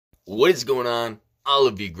What is going on, all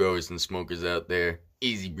of you growers and smokers out there?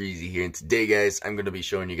 Easy Breezy here, and today guys I'm going to be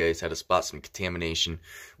showing you guys how to spot some contamination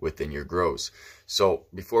within your grows. So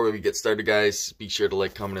before we get started guys, be sure to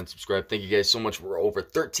like, comment, and subscribe. Thank you guys so much. We're over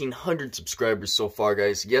 1,300 subscribers so far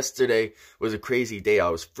guys. Yesterday was a crazy day. I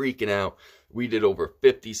was freaking out. We did over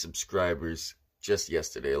 50 subscribers just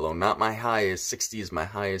yesterday alone. Not my highest, 60 is my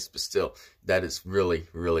highest, but still, that is really,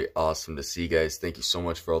 really awesome to see, guys. Thank you so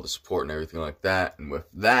much for all the support and everything like that. And with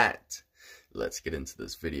that, let's get into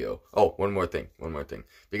this video. Oh, one more thing. If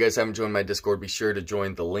you guys haven't joined my Discord, be sure to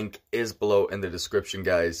join. The link is below in the description,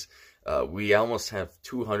 guys. We almost have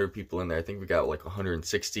 200 people in there. I think we got like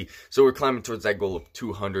 160. So we're climbing towards that goal of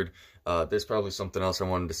 200. There's probably something else I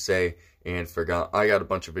wanted to say and forgot. I got a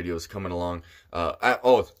bunch of videos coming along.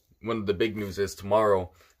 One of the big news is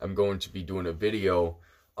tomorrow I'm going to be doing a video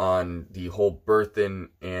on the whole birthing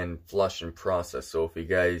and flushing process. So if you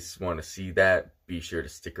guys want to see that, be sure to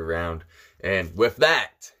stick around. And with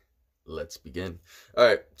that, let's begin.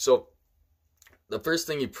 Alright, so the first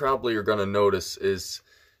thing you probably are going to notice is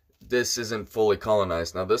this isn't fully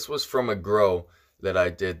colonized. Now this was from a grow that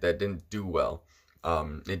I did that didn't do well.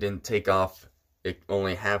 It didn't take off. It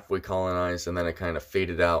only halfway colonized, and then it kind of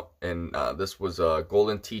faded out. And this was a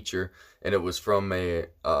golden teacher, and it was from a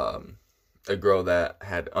grow that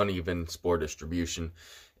had uneven spore distribution,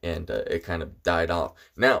 and it kind of died off.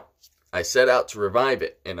 Now, I set out to revive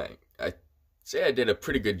it, and I say I did a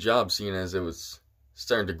pretty good job, seeing as it was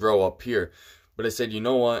starting to grow up here. But I said, you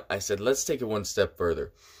know what? I said, let's take it one step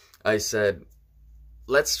further. I said,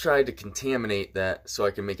 let's try to contaminate that so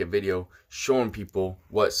I can make a video showing people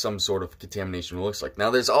what some sort of contamination looks like. Now,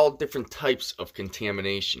 there's all different types of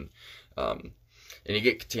contamination. And you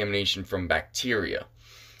get contamination from bacteria.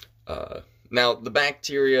 Now, the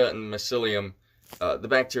bacteria and mycelium, the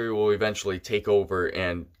bacteria will eventually take over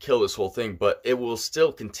and kill this whole thing, but it will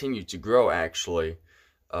still continue to grow, actually,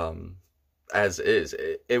 as is.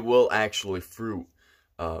 It will actually fruit,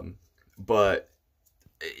 but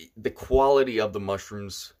the quality of the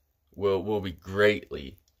mushrooms will be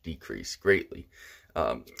greatly decreased,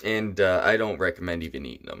 and I don't recommend even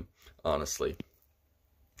eating them, honestly.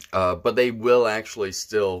 But they will actually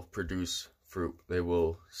still produce fruit. They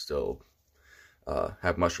will still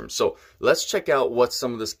have mushrooms. So let's check out what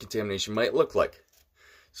some of this contamination might look like.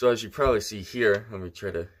 So as you probably see here, let me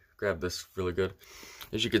try to grab this really good.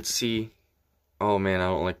 As you can see, oh man, I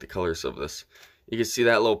don't like the colors of this. You can see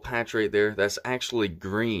that little patch right there. That's actually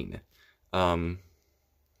green.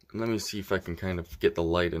 Let me see if I can kind of get the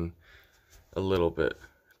light in a little bit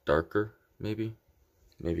darker, maybe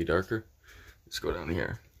darker. Let's go down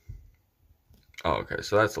here. Oh, okay,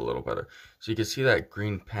 so that's a little better. So you can see that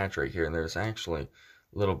green patch right here, and there's actually a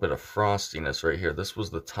little bit of frostiness right here. This was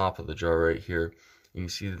the top of the jar right here. You can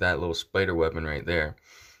see that little spider webbing right there.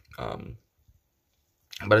 But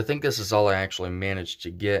I think this is all I actually managed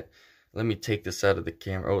to get. Let me take this out of the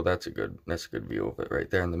camera. Oh, that's a good view of it right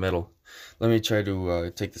there in the middle. Let me try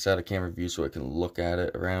to take this out of camera view so I can look at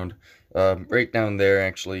it around. Right down there,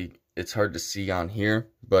 actually, it's hard to see on here,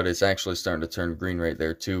 but it's actually starting to turn green right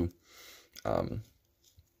there too. And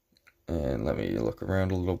let me look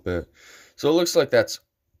around a little bit. So it looks like that's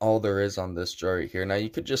all there is on this jar right here. Now you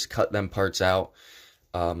could just cut them parts out,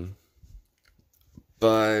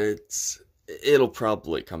 but it'll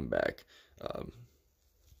probably come back.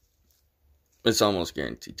 It's almost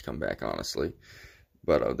guaranteed to come back, honestly.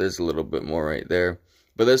 But there's a little bit more right there.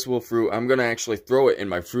 But this will fruit. I'm going to actually throw it in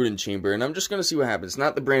my fruiting chamber, and I'm just going to see what happens.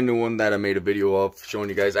 Not the brand new one that I made a video of showing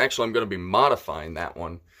you guys. Actually, I'm going to be modifying that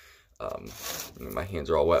one. My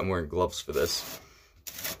hands are all wet. I'm wearing gloves for this.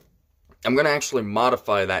 I'm going to actually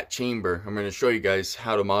modify that chamber. I'm going to show you guys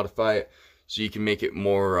how to modify it so you can make it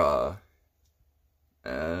more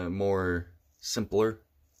simpler,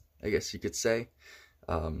 I guess you could say.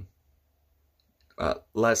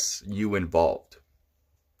 Less you involved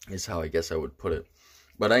is how I guess I would put it.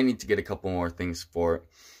 But I need to get a couple more things for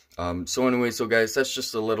it. So anyway, so guys, that's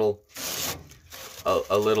just a little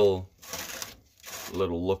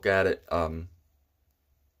look at it.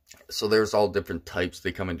 So there's all different types.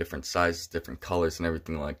 They come in different sizes, different colors, and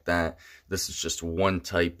everything like that. This is just one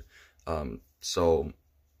type. So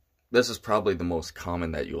this is probably the most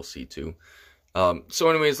common that you'll see too. So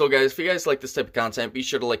anyways, though, guys, if you guys like this type of content, be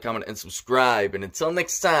sure to like, comment, and subscribe. And until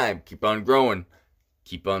next time, keep on growing,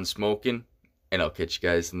 keep on smoking, and I'll catch you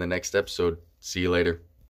guys in the next episode. See you later.